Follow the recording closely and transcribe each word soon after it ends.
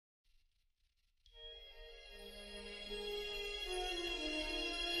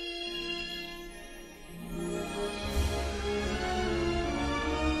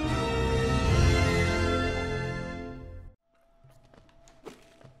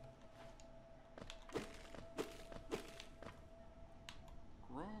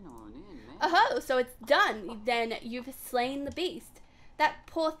Oh, so it's done. Then you've slain the beast. That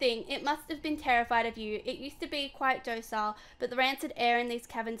poor thing, it must have been terrified of you. It used to be quite docile, but the rancid air in these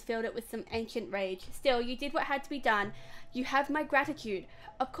caverns filled it with some ancient rage. Still, you did what had to be done. You have my gratitude.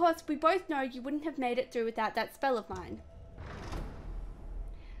 Of course, we both know you wouldn't have made it through without that spell of mine.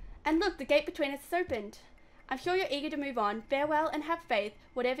 And look, the gate between us is opened. I'm sure you're eager to move on. Farewell and have faith.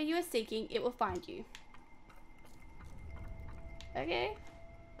 Whatever you are seeking, it will find you. Okay.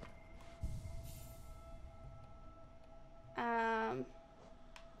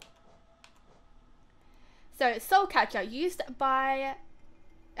 So, Soul Catcher, used by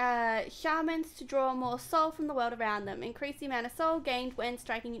shamans to draw more soul from the world around them. Increase the amount of soul gained when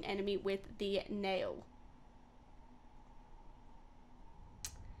striking an enemy with the nail.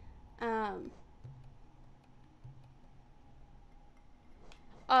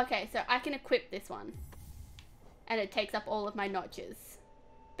 Okay, so I can equip this one. And it takes up all of my notches,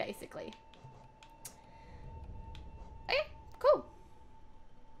 basically. Okay, cool.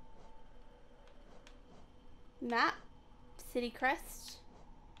 Map, City Crest,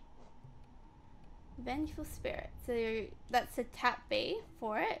 Vengeful Spirit. So that's a tap B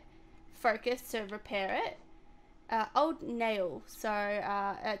for it. Focus to repair it. Old Nail. So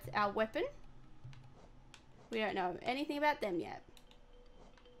that's our weapon. We don't know anything about them yet.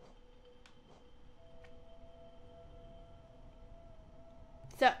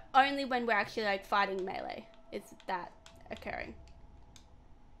 So only when we're actually like fighting melee is that occurring.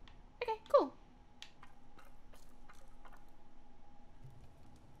 Okay, cool.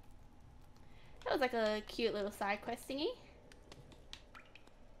 That was like a cute little side quest thingy.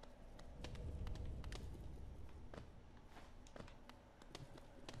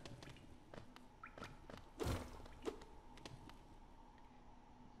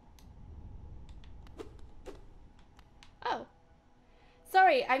 Oh.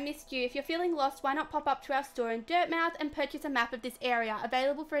 Sorry, I missed you. If you're feeling lost, why not pop up to our store in Dirtmouth and purchase a map of this area,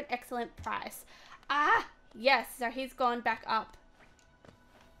 available for an excellent price. Ah, yes, so he's gone back up.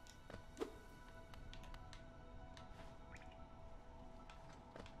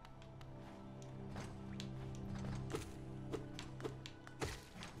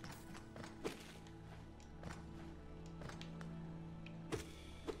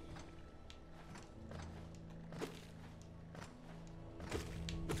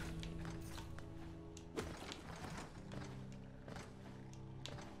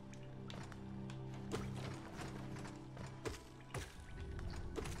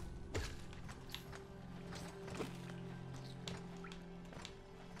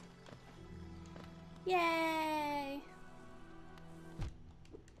 Yay!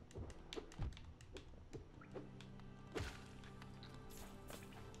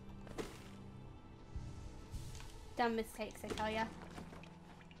 Dumb mistakes, I tell ya.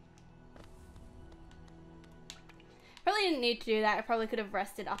 Probably didn't need to do that. I probably could have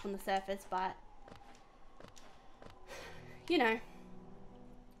rested up on the surface, but you know.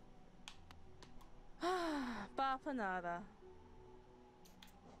 Bapanada.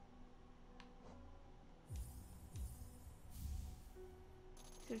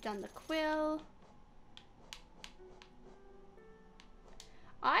 We've done the quill.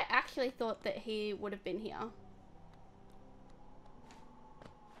 I actually thought that he would have been here.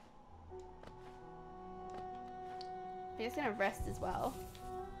 He's gonna rest as well.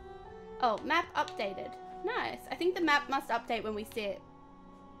 Oh, map updated. Nice. I think the map must update when we see it.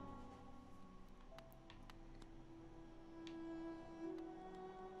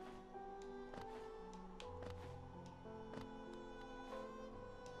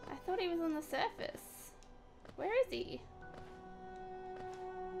 I thought he was on the surface. Where is he?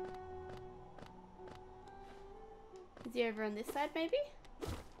 Is he over on this side, maybe?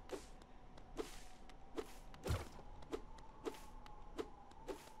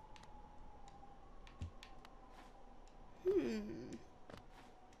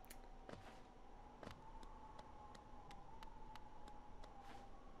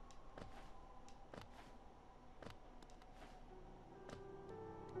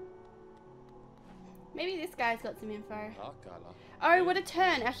 Maybe this guy's got some info. Oh, what a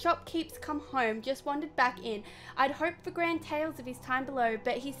turn. Our shopkeep's come home. Just wandered back in. I'd hoped for grand tales of his time below,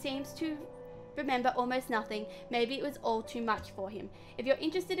 but he seems to remember almost nothing. Maybe it was all too much for him. If you're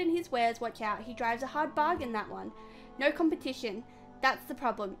interested in his wares, watch out. He drives a hard bargain, that one. No competition. That's the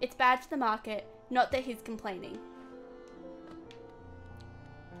problem. It's bad for the market. Not that he's complaining.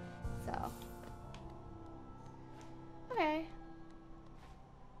 So. Okay.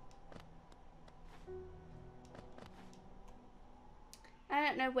 I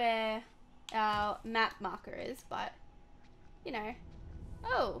don't know where our map marker is, but, you know.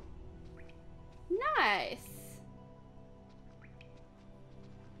 Oh, Nice.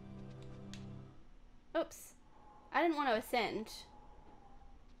 Oops. I didn't want to ascend.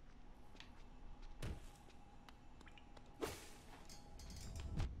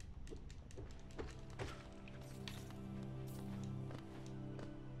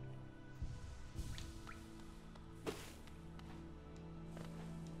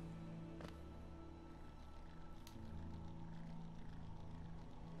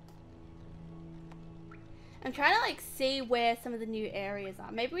 I'm trying to like see where some of the new areas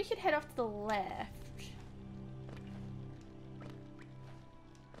are. Maybe we should head off to the left.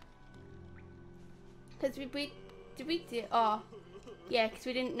 Because oh, yeah, because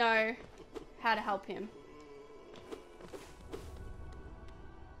we didn't know how to help him.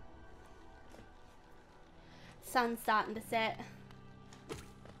 Sun's starting to set.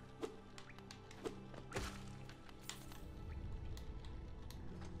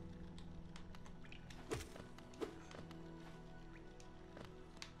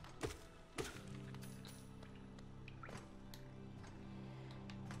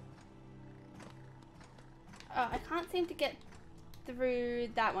 Oh, I can't seem to get through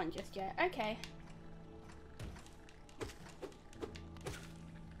that one just yet. Okay.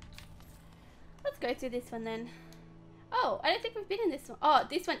 Let's go through this one then. Oh, I don't think we've been in this one. Oh,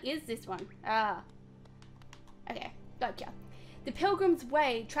 this one is this one. Ah. Okay, gotcha. The Pilgrim's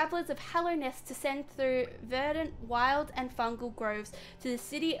Way, travelers of Hallownest descend through verdant, wild and fungal groves to the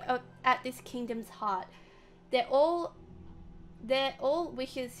city at this kingdom's heart. Their all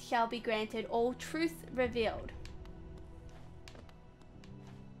wishes shall be granted, all truth revealed.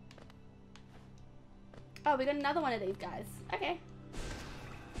 Oh, we got another one of these guys. Okay.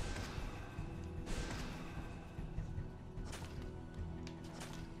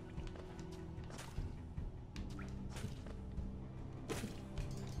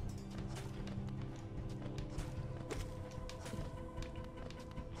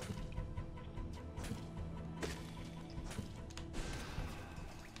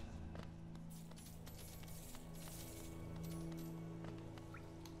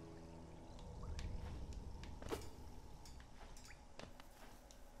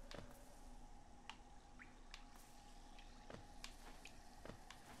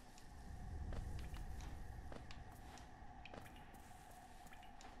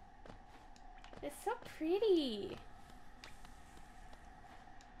 It's so pretty.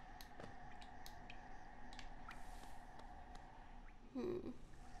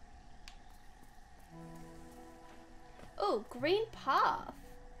 Oh, green path.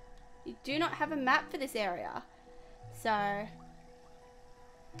 You do not have a map for this area. So,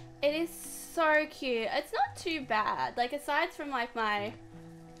 it is so cute. It's not too bad. Like, aside from, like, my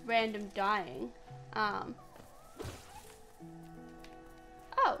random dying. Oh.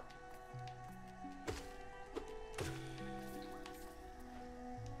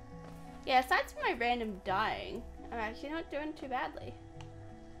 Yeah, aside from my random dying, I'm actually not doing too badly.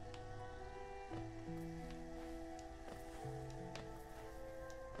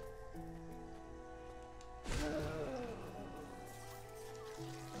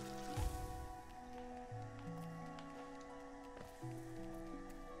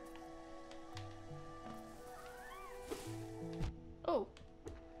 Oh.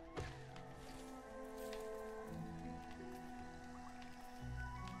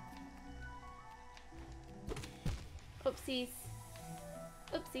 Oopsies.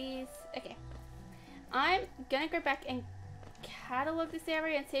 Oopsies. Okay. I'm gonna go back and catalog this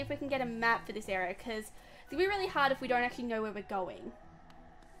area and see if we can get a map for this area, because it's gonna be really hard if we don't actually know where we're going.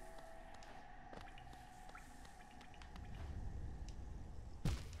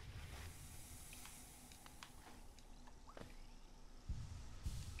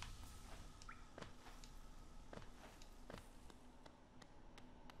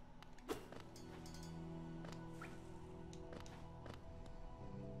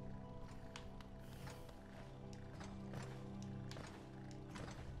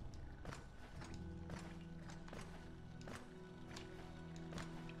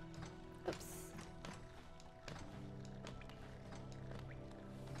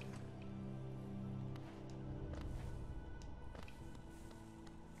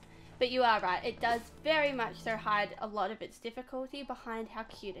 But you are right, it does very much so hide a lot of its difficulty behind how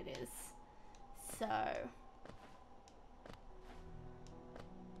cute it is. So...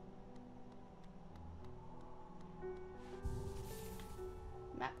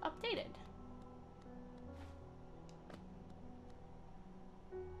 map updated.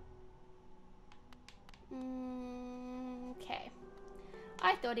 Okay.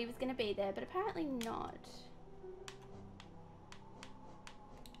 I thought he was going to be there, but apparently not.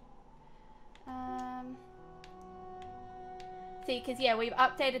 See, because yeah, we've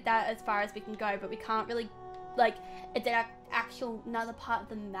updated that as far as we can go, but we can't really, like, it's an actual another part of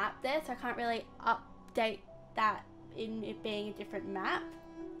the map there, so I can't really update that in it being a different map.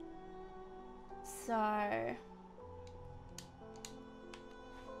 So...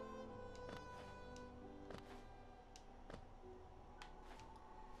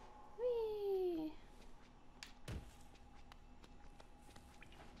 Whee!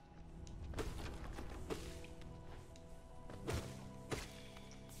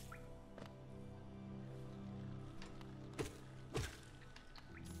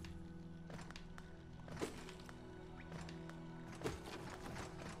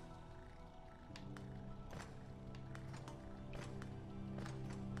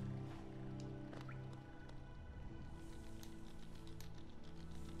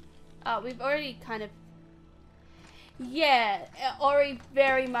 Oh, we've already kind of... Yeah, Ori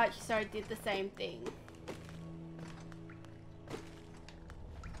very much so did the same thing.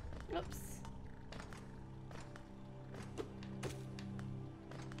 Oops.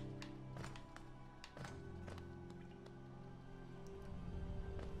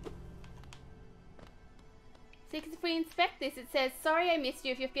 See, because if we inspect this, it says, sorry I missed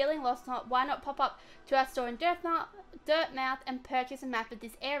you. If you're feeling lost, why not pop up to our store in Dirtmouth and purchase a map of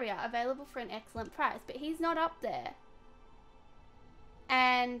this area, available for an excellent price. But he's not up there.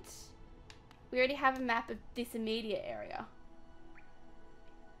 And we already have a map of this immediate area.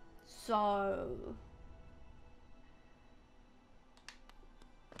 So...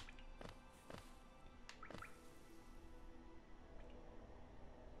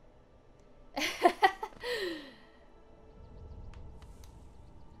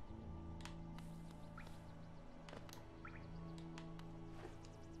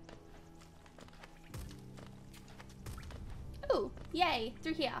 Ooh, yay,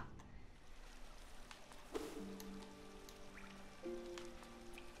 through here.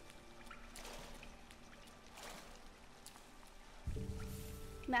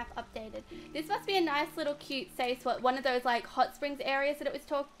 Map updated. This must be a nice little cute safe spot. One of those like hot springs areas that it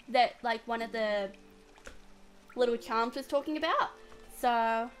was that like one of the little charms was talking about.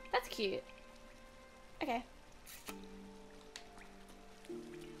 So that's cute. Okay.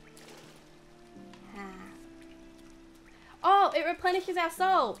 Oh, it replenishes our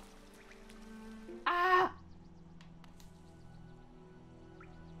soul. Ah.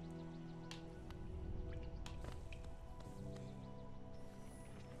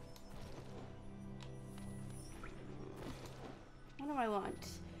 What do I want?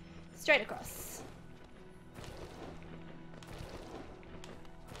 Straight across.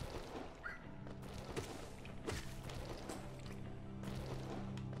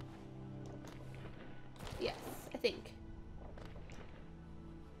 Yes, I think.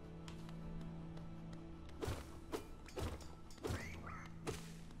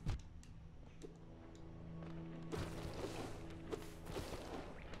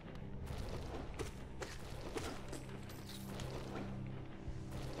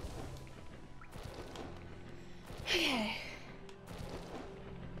 Okay.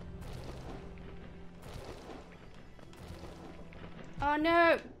 Oh no!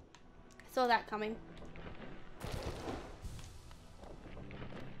 I saw that coming.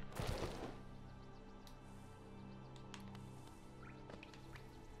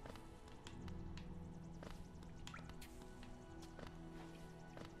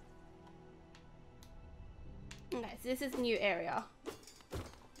 Okay, so this is a new area.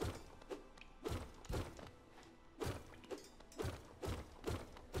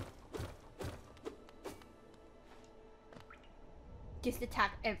 Just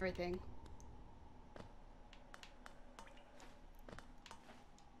attack everything.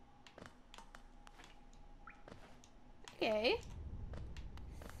 Okay.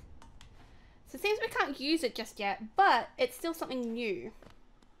 So it seems we can't use it just yet, but it's still something new.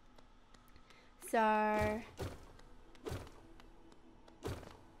 So...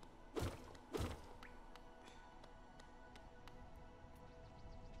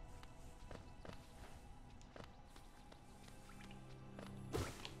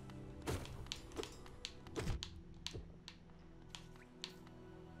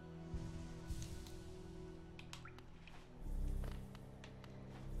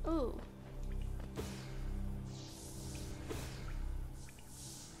 Ooh.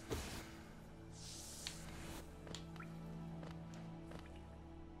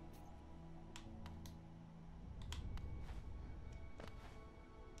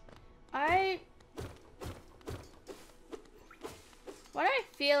 Why do I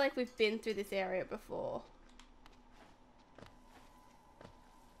feel like we've been through this area before?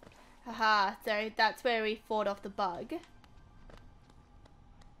 Haha, so that's where we fought off the bug.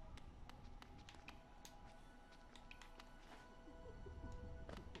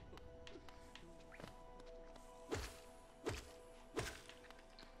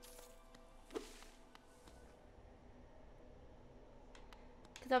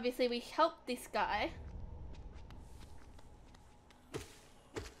 Because obviously we helped this guy.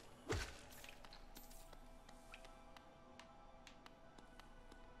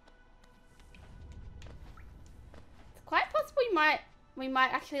 Quite possible we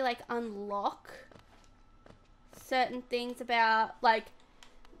might actually like unlock certain things about like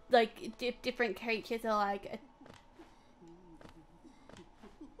different creatures are like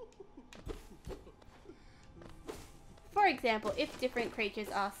for example, if different creatures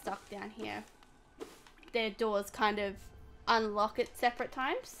are stuck down here, their doors kind of unlock at separate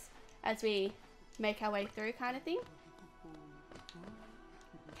times as we make our way through, kind of thing.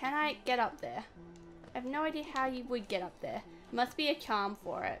 Can I get up there? I have no idea how you would get up there. Must be a charm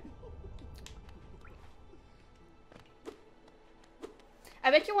for it.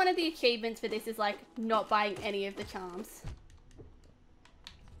 I bet you one of the achievements for this is like not buying any of the charms.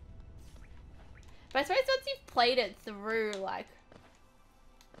 But I suppose once you've played it through, like,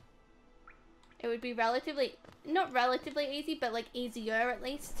 it would be relatively, not relatively easy, but like easier at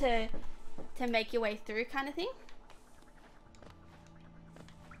least to make your way through, kind of thing.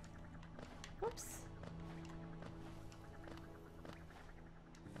 Whoops.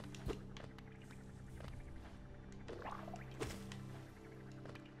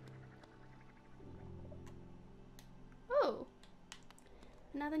 Oh,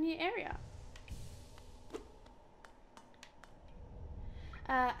 another new area.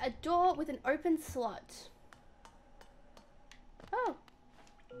 A door with an open slot. Oh.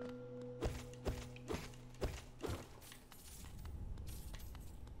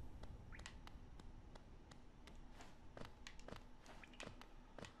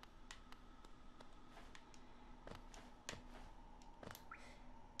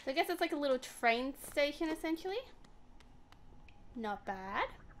 So I guess it's like a little train station essentially. Not bad.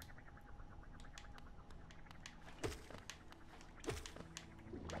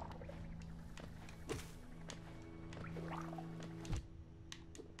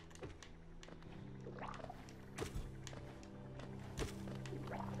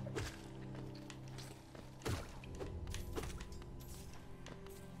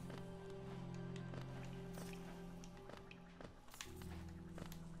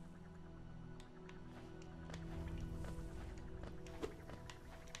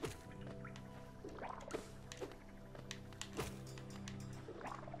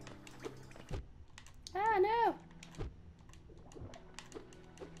 No.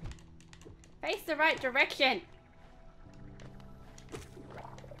 Face the right direction.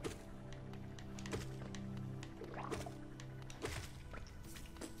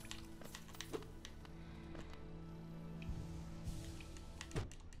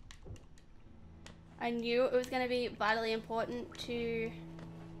 I knew it was going to be vitally important to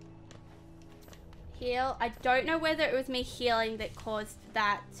heal. I don't know whether it was me healing that caused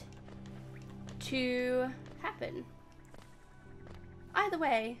that to happen. Either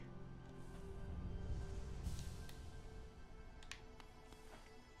way.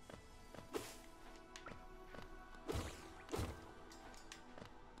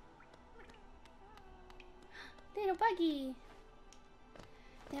 Little buggy.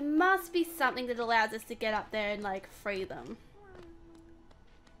 There must be something that allows us to get up there and like free them.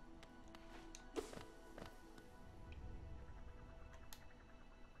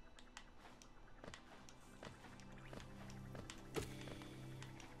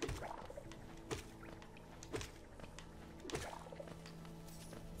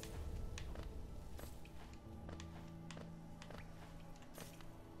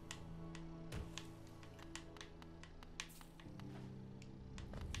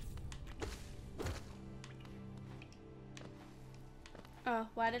 Oh,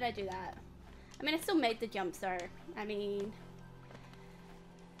 why did I do that? I mean, I still made the jump, so, I mean...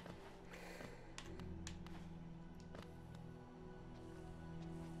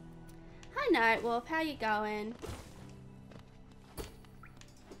 Hi, Nightwolf, how you going?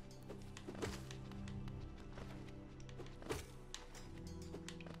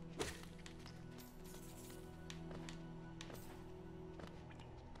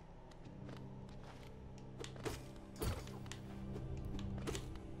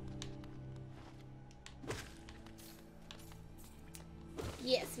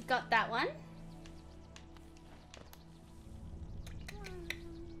 Yes, we got that one.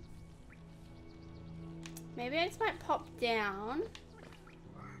 Maybe I just might pop down.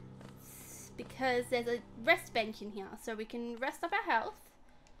 because there's a rest bench in here, so we can rest up our health.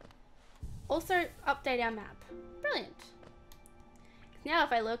 Also, update our map. Brilliant. Now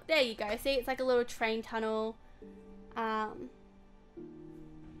if I look, there you go. See, it's like a little train tunnel. So,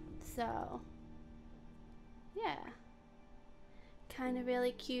 yeah. Kind of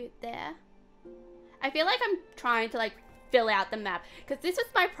really cute there. I feel like I'm trying to like fill out the map, because this was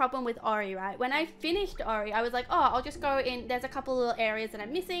my problem with Ori, right? When I finished Ori, I was like, oh, I'll just go in, there's a couple little areas that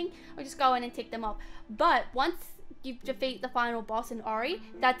I'm missing, I'll just go in and tick them off. But once you defeat the final boss in Ori,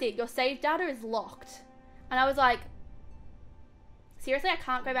 that's it, your save data is locked. And I was like, seriously, I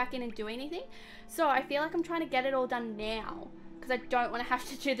can't go back in and do anything? So I feel like I'm trying to get it all done now, because I don't want to have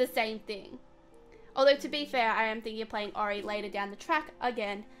to do the same thing. Although, to be fair, I am thinking of playing Ori later down the track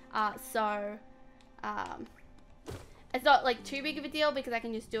again, it's not like too big of a deal because I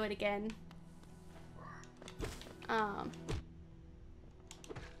can just do it again.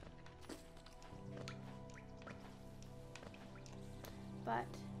 But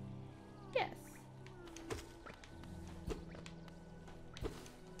yes.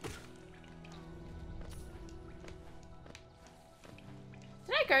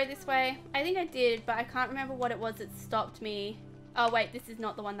 Did I go this way? I think I did, but I can't remember what it was that stopped me. Oh wait, this is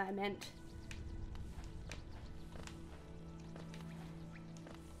not the one that I meant.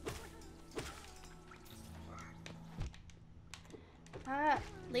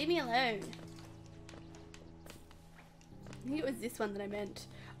 Leave me alone. I think it was this one that I meant.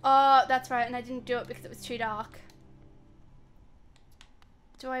 Oh, that's right, and I didn't do it because it was too dark.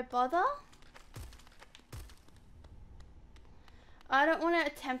 Do I bother? I don't want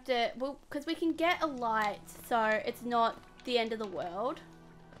to attempt it, well, because we can get a light, so it's not the end of the world.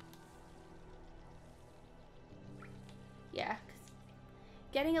 Yeah,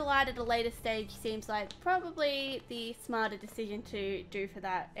 getting a light at a later stage seems like probably the smarter decision to do for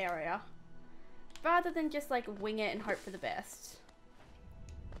that area, rather than just like wing it and hope for the best.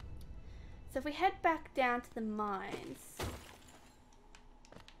 So if we head back down to the mines,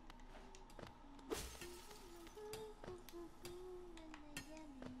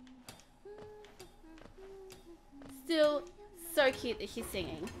 still so cute that she's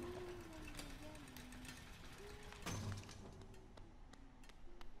singing.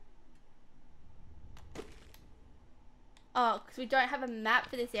 Oh, because we don't have a map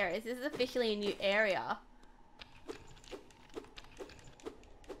for this area. This is officially a new area.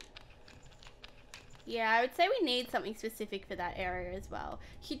 Yeah, I would say we need something specific for that area as well.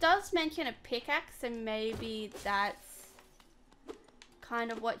 She does mention a pickaxe, so maybe that's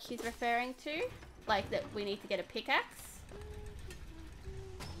kind of what she's referring to. Like that we need to get a pickaxe.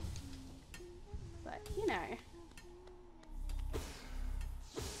 But, you know.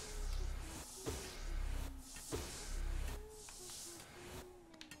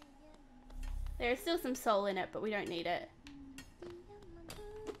 There is still some soul in it, but we don't need it.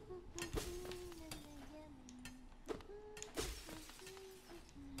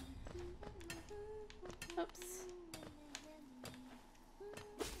 Oops.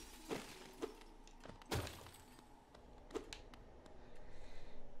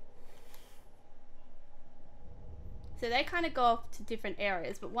 So they kind of go off to different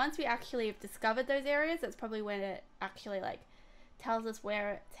areas, but once we actually have discovered those areas, that's probably when it actually like tells us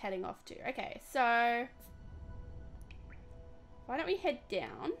where it's heading off to. Okay, so why don't we head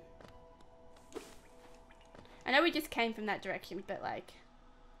down? I know we just came from that direction, but like,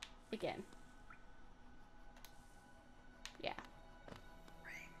 again. Yeah.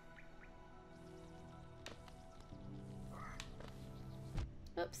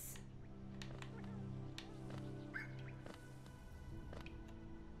 Oops.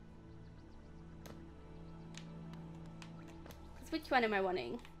 Which one am I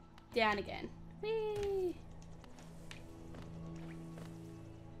wanting? Down again. Whee!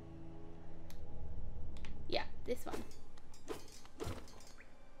 Yeah, this one.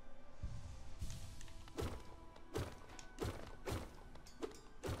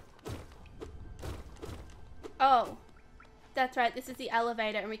 Oh, that's right. This is the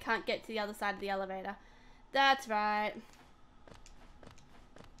elevator and we can't get to the other side of the elevator. That's right.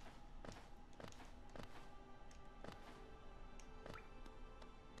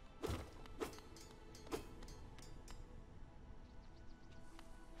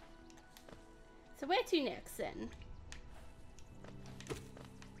 So where to next then?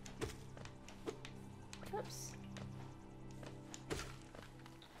 Oops.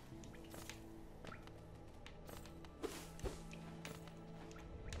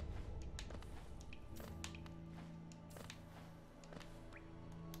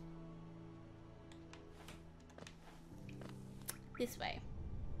 This way.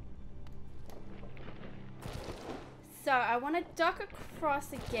 So I want to duck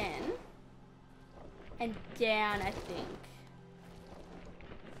across again. And down, I think.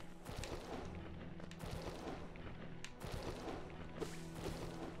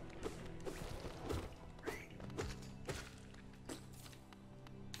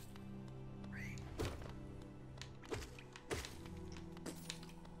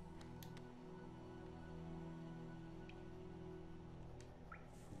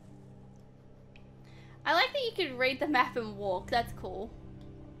 I like that you can read the map and walk. That's cool.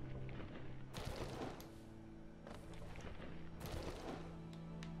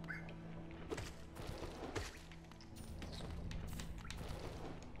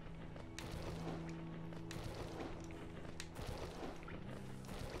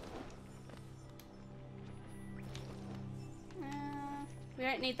 We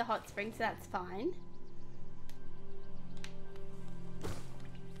don't need the hot spring, so that's fine.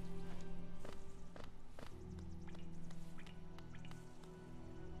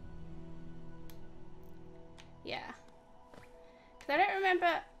 Yeah. Because I don't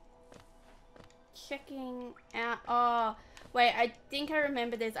remember checking out... Oh, wait, I think I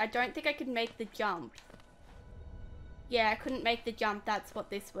remember this. I don't think I could make the jump. Yeah, I couldn't make the jump. That's what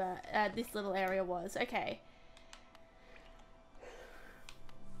this little area was. Okay.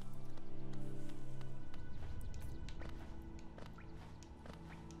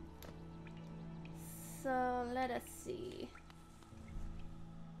 So, let us see.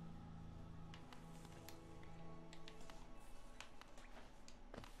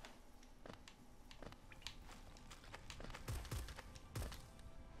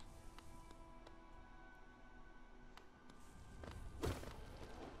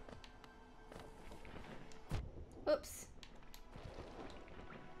 Oops.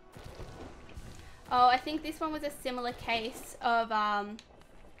 Oh, I think this one was a similar case of,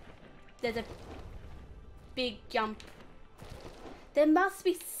 there's a big jump. There must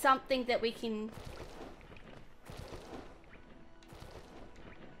be something that we can...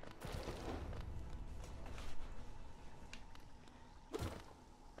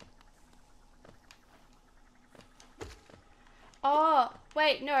 Oh,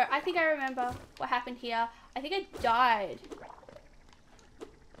 wait, no, I think I remember what happened here. I think I died.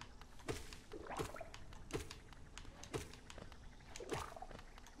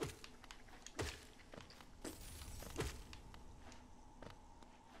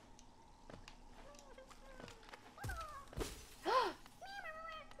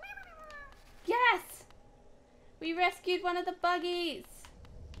 Yes! We rescued one of the buggies.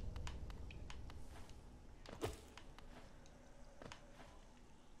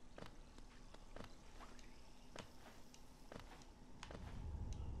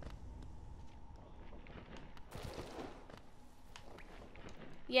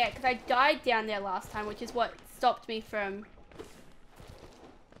 Yeah, because I died down there last time, which is what stopped me from...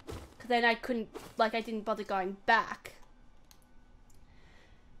 Because then I couldn't... Like, I didn't bother going back.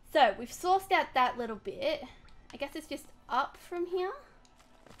 So, we've sourced out that little bit. I guess it's just up from here.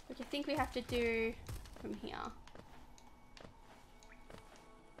 Which I think we have to do from here.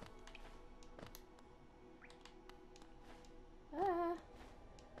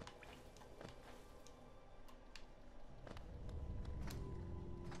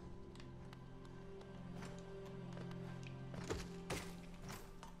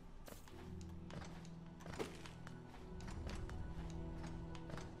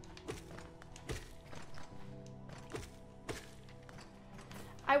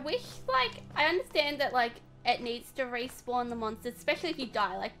 I wish, like, I understand that, like, it needs to respawn the monsters, especially if you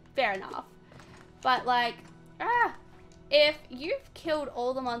die, like, fair enough. But, like, if you've killed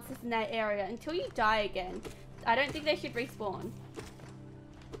all the monsters in that area until you die again, I don't think they should respawn.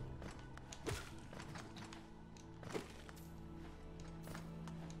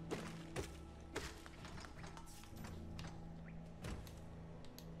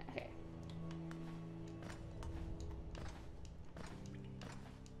 Okay.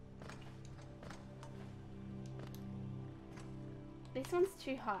 This one's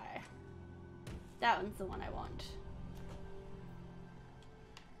too high. That one's the one I want.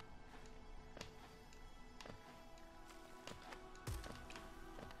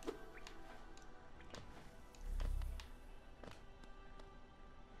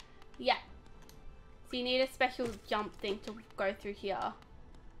 Yeah. So you need a special jump thing to go through here.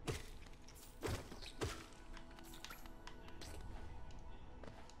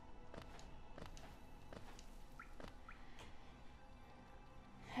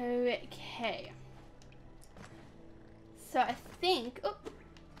 Okay. So I think, oh,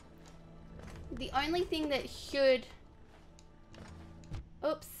 the only thing that should,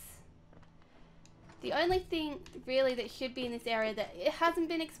 oops. The only thing really that should be in this area that it hasn't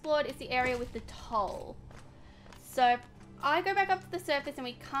been explored is the area with the toll. So if I go back up to the surface and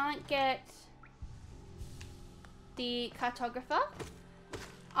we can't get the cartographer,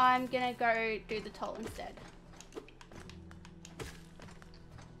 I'm gonna go do the toll instead.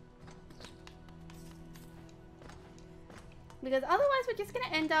 Because otherwise we're just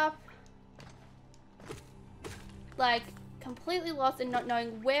gonna end up like completely lost and not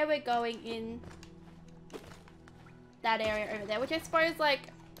knowing where we're going in that area over there, which I suppose like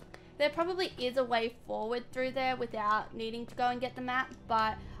there probably is a way forward through there without needing to go and get the map,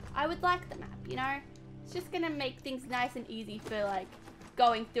 but I would like the map, you know? It's just gonna make things nice and easy for like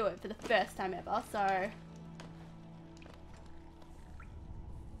going through it for the first time ever, so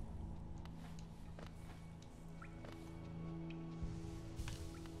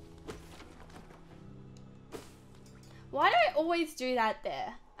why do I always do that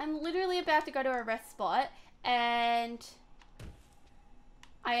there? I'm literally about to go to a rest spot and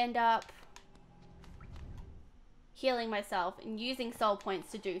I end up healing myself and using soul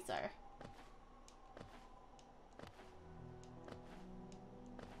points to do so.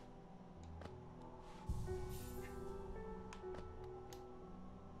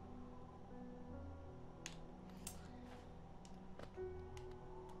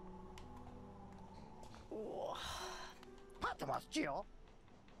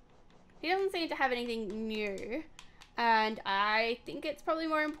 He doesn't seem to have anything new, and I think it's probably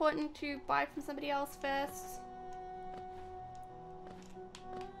more important to buy from somebody else first.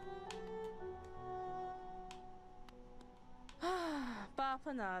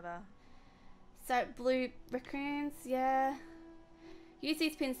 So blue raccoons, yeah. Use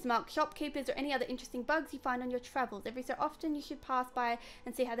these pins to mark shopkeepers or any other interesting bugs you find on your travels. Every so often you should pass by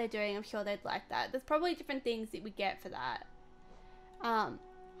and see how they're doing. I'm sure they'd like that. There's probably different things that we get for that.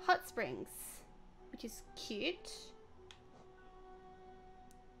 Hot springs, which is cute.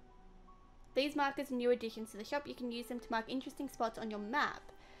 These markers are new additions to the shop. You can use them to mark interesting spots on your map.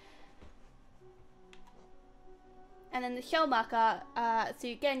 And then the shell marker, so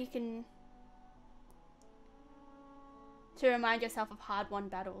again you can to remind yourself of hard-won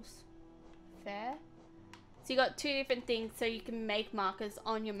battles. Fair. So you got two different things so you can make markers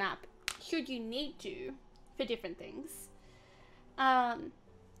on your map should you need to for different things. And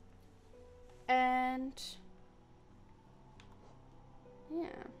yeah.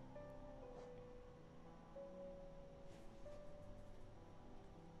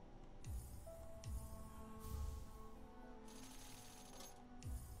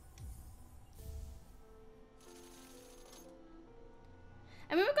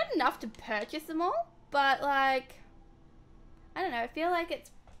 I mean, we've got enough to purchase them all, but like, I don't know, I feel like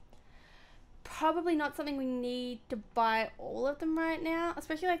it's probably not something we need to buy all of them right now,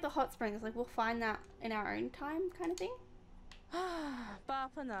 especially like the hot springs. Like, we'll find that in our own time kind of thing.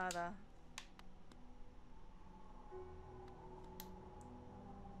 Bapanada.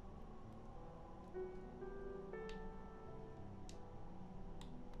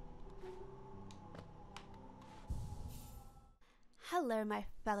 Hello, my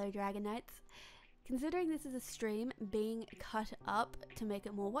fellow Dragonites. Considering this is a stream being cut up to make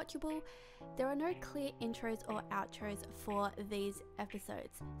it more watchable, there are no clear intros or outros for these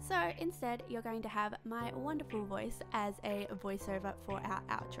episodes. So instead, you're going to have my wonderful voice as a voiceover for our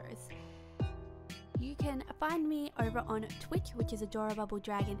outros. You can find me over on Twitch, which is Adorabubble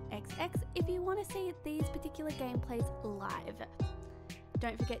Dragon XX, if you want to see these particular gameplays live.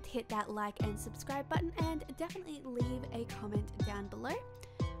 Don't forget to hit that like and subscribe button, and definitely leave a comment down below.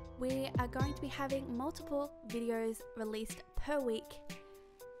 We are going to be having multiple videos released per week.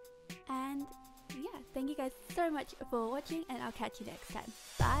 And yeah, thank you guys so much for watching, and I'll catch you next time.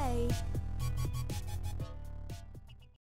 Bye!